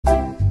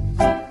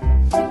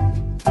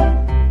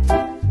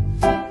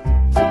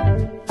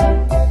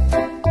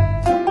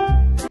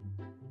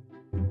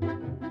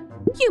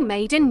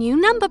made a new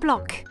number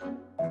block.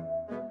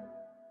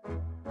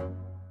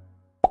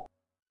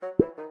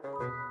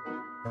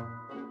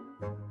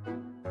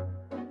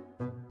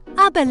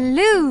 A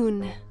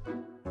balloon.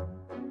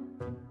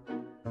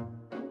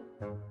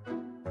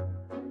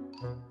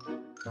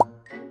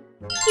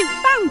 You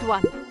found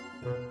one.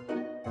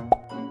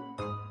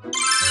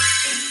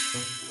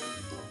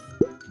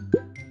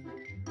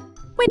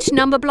 Which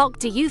number block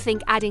do you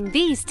think adding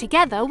these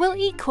together will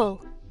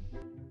equal?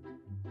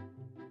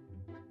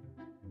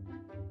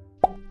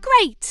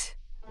 Great!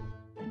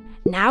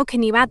 Now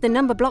can you add the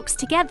number blocks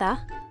together?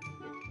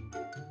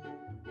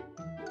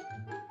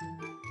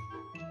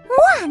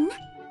 1,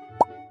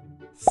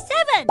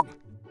 7.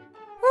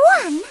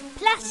 1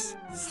 Plus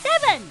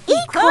 7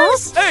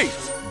 equals 8.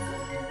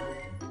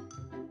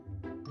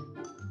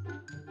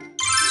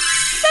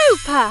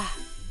 Super!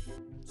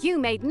 You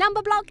made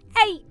number block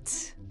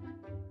 8.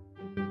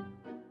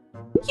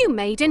 You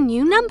made a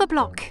new number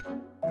block.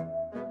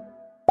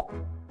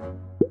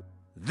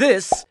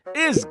 This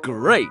is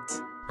great.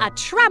 A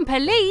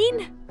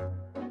trampoline.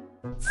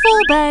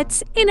 4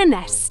 birds in a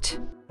nest.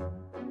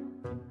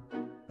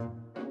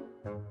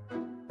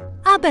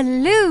 A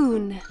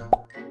balloon.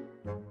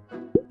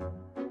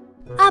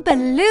 A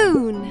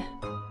balloon.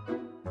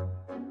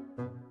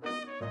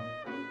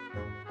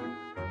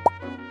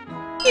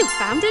 You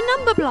found a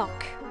number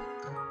block.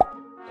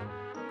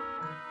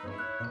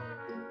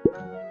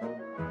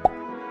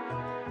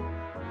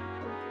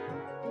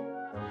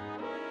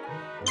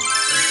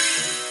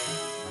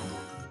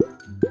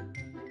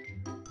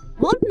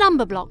 What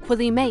number block will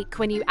you make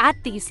when you add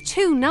these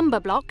two number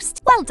blocks?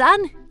 Well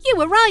done! You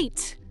were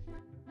right!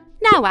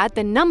 Now add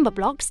the number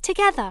blocks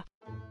together.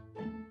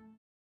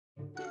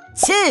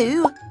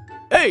 2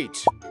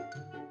 8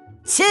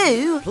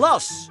 2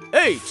 plus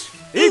 8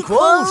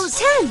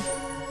 equals 10.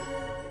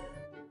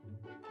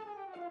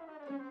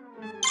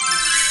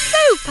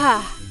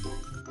 Super!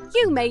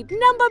 You made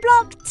number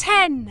block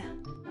 10.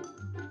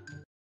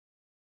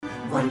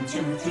 1,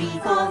 2, 3,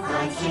 4,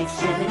 5, 6,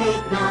 7,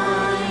 8,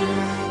 9,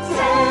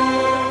 10.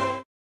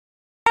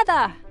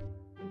 Together.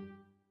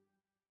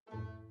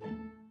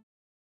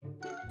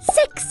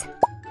 6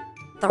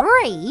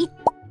 3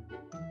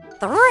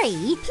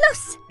 3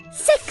 plus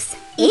 6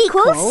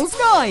 equals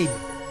 9.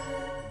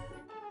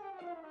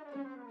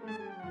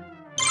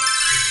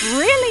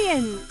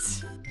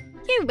 Brilliant!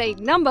 You made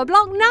number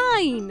block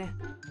 9.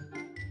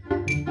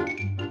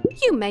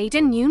 You made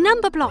a new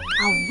number block,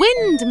 a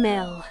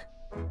windmill.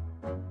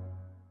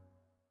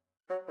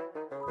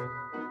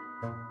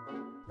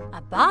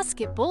 A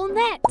basketball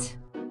net.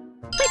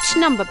 Which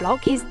number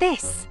block is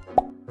this?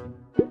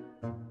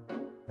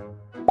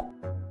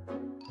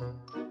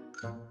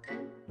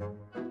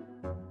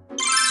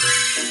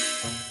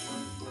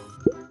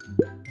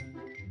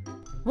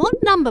 What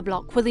number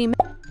block will you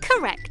make?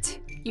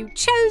 Correct. You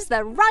chose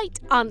the right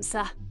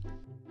answer.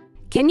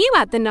 Can you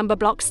add the number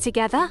blocks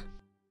together?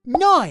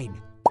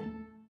 9.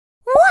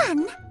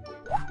 1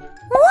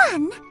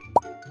 1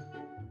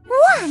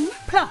 1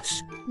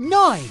 Plus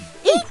 9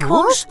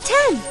 equals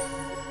 10.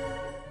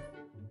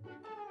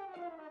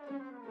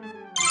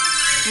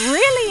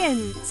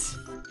 Brilliant!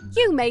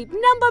 You made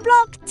number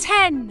block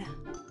 10.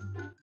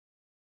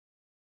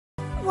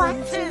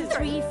 1 2,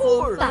 3,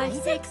 4, 5,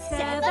 6,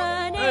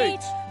 7, 8,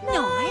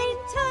 9,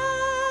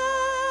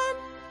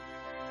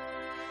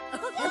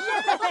 10.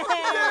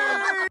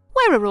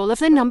 Where are all of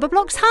the number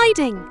blocks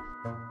hiding?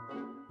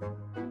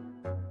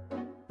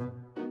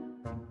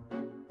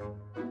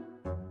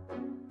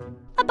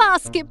 A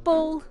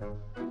basketball.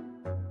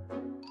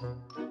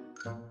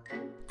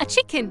 A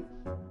chicken.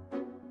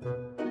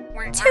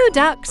 2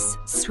 ducks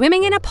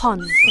swimming in a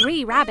pond.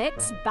 3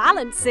 rabbits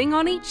balancing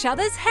on each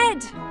other's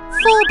head.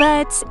 4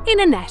 birds in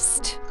a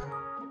nest.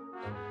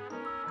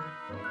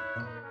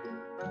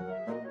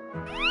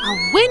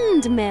 A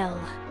windmill.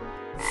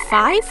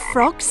 5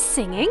 frogs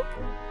singing.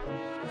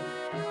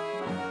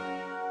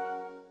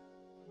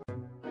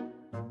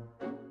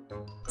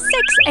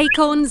 6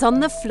 acorns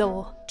on the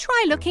floor.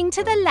 Try looking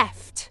to the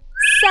left.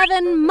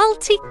 7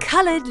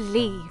 multicoloured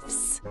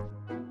leaves.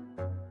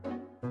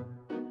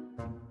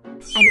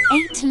 An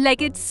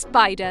 8-legged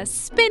spider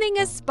spinning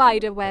a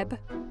spider web.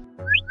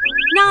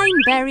 9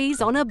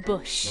 berries on a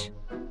bush.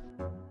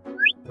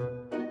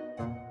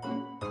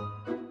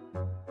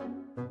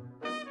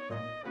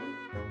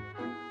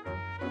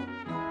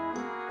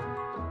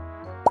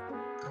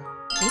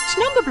 Which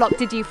number block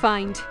did you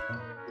find?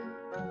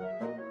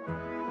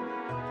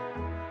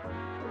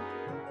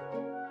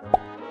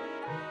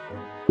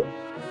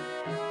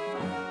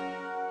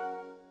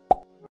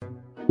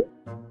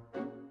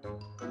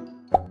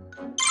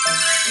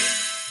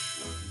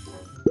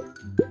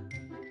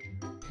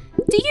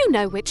 Do you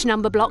know which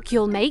number block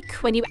you'll make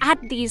when you add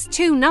these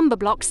two number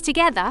blocks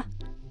together?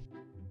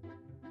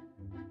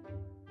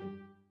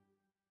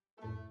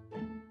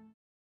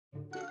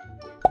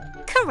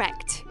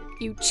 Correct.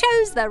 You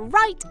chose the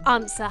right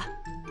answer.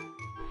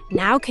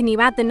 Now can you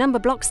add the number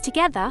blocks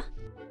together?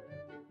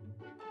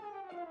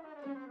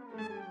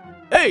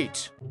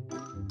 8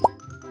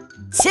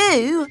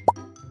 2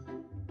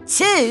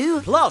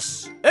 2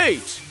 plus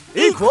 8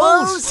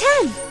 equals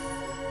 10.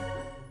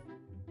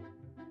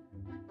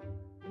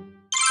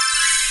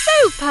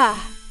 Super!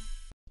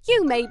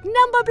 You made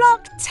number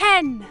block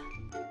 10.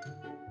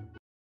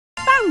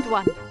 Found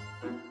one.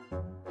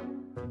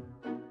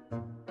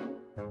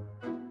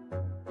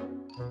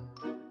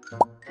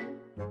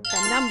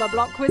 The number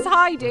block was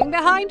hiding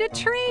behind a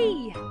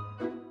tree.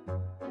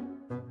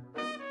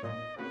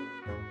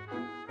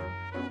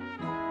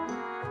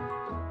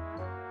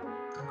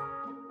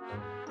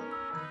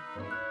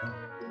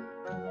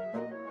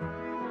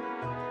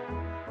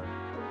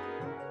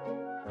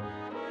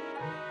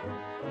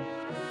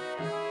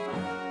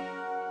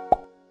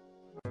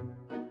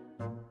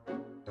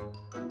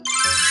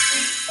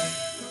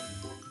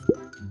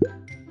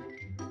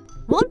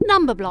 What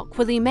number block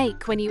will you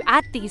make when you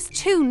add these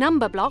two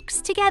number blocks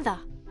together?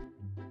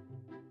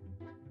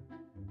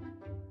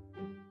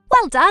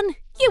 Well done!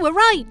 You were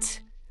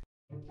right!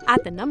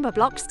 Add the number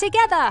blocks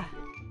together.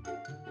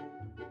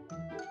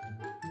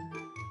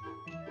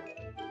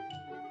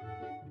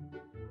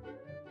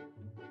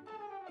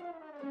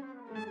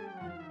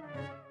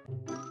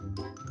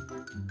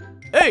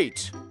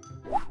 Eight.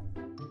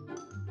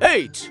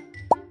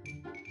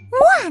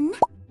 1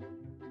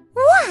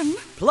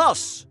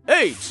 plus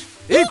 8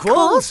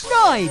 Equals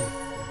 9.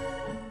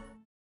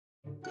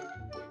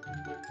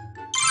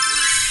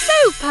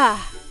 Super!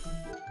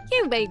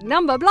 You made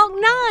number block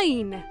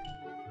 9.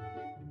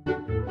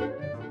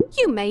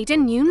 You made a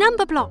new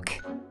number block.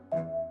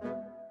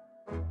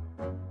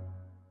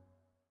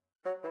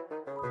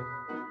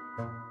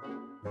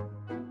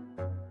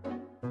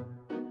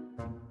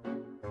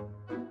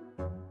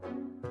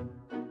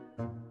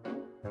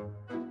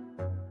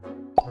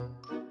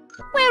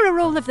 Where are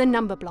all of the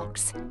number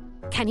blocks?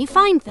 Can you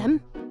find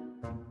them?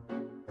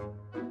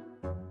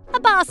 A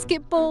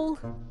basketball.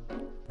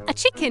 A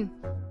chicken.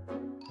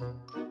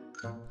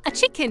 A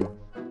chicken.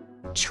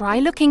 Try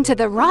looking to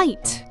the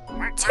right.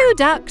 2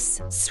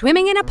 ducks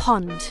swimming in a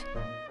pond.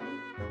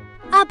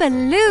 A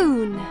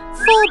balloon.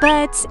 4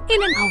 birds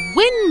in a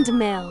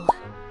windmill.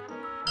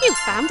 You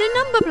found a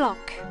number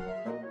block.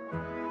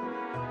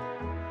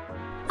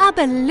 A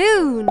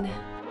balloon.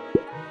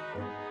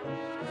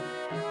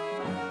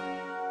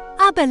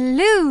 A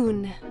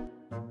balloon.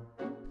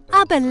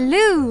 A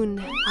balloon.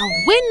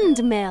 A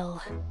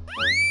windmill.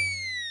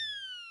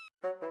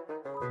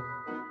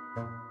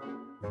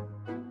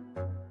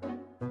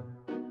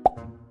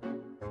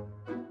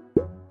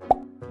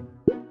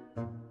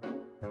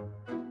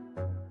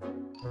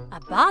 A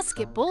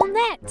basketball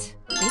net.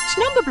 Which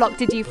number block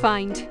did you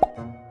find?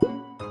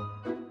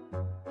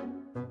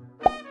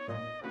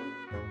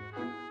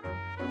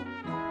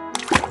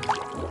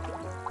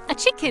 A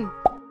chicken.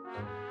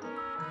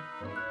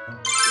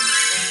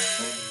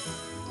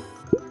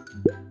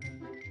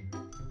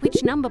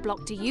 Which number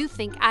block do you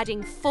think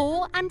adding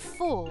 4 and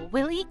 4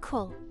 will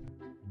equal?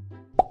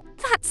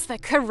 That's the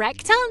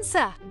correct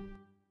answer.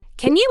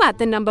 Can you add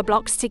the number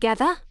blocks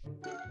together?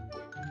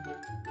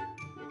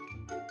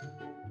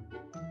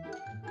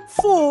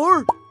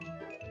 4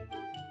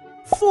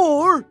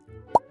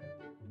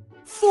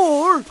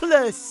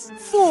 plus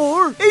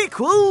 4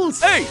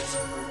 equals 8.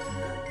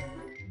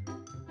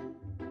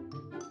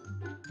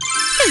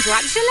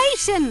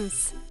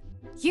 Congratulations!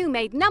 You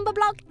made number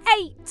block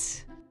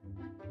 8.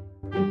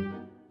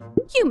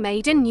 You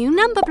made a new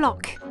number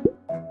block.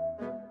 A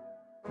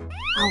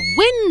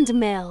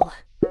windmill.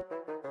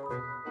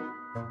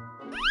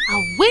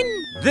 A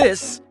wind...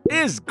 This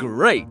is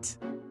great.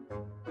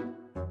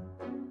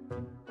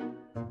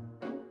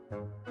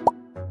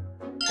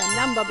 The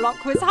number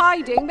block was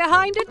hiding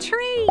behind a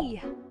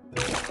tree.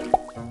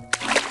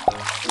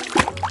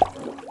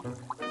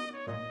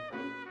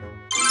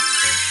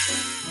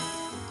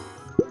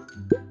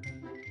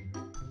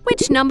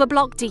 Which number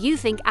block do you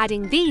think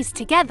adding these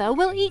together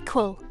will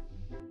equal?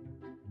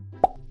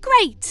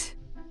 Great!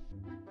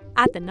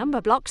 Add the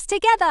number blocks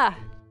together.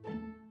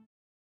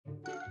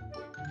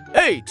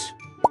 8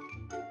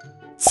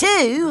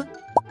 2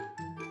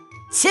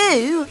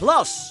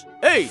 plus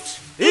 8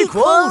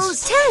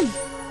 equals 10.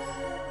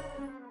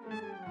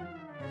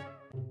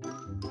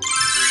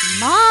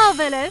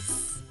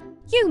 Marvellous!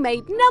 You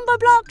made number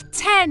block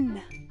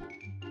 10.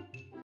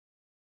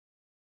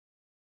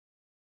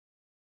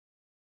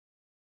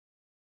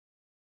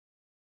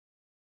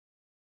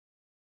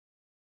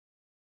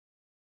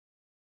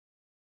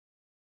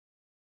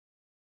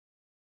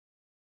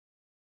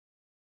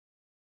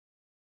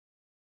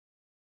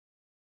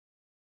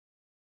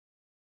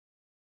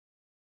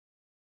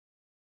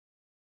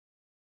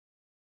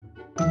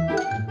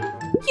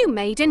 You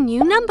made a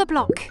new number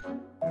block.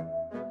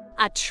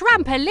 A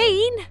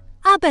trampoline.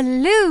 A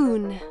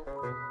balloon.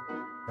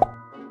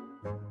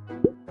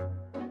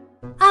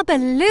 A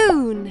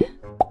balloon.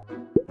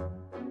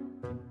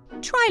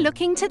 Try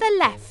looking to the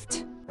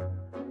left.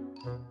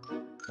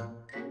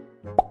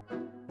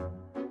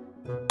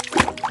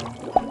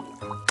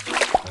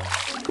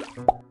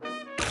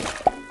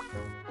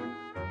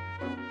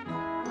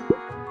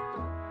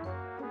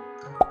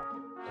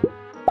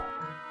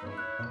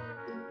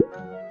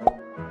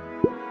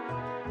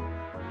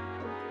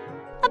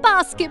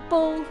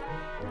 basketball.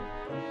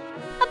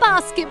 A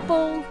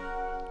basketball.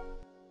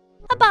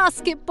 A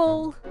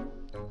basketball.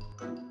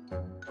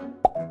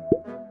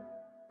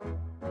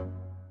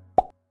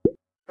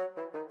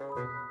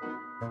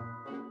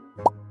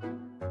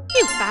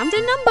 You found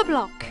a number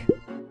block.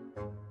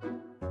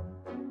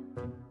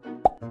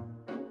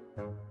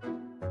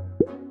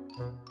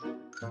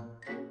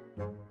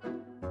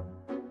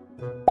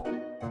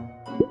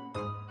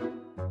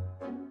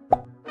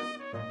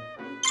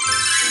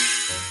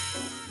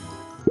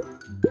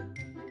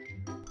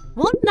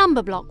 What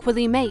number block will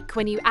you make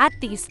when you add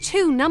these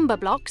two number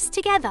blocks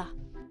together?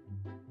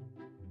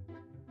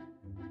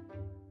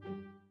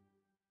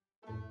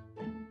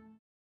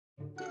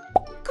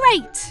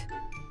 Great!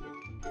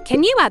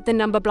 Can you add the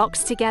number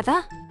blocks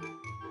together?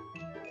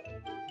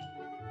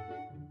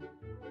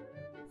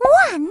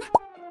 1,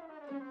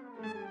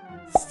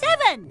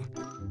 7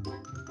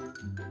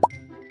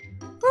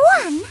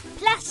 1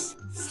 plus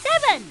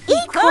 7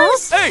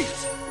 equals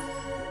 8.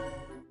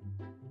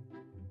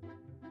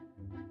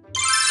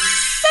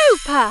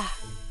 Super!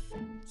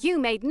 You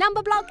made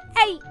number block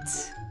 8.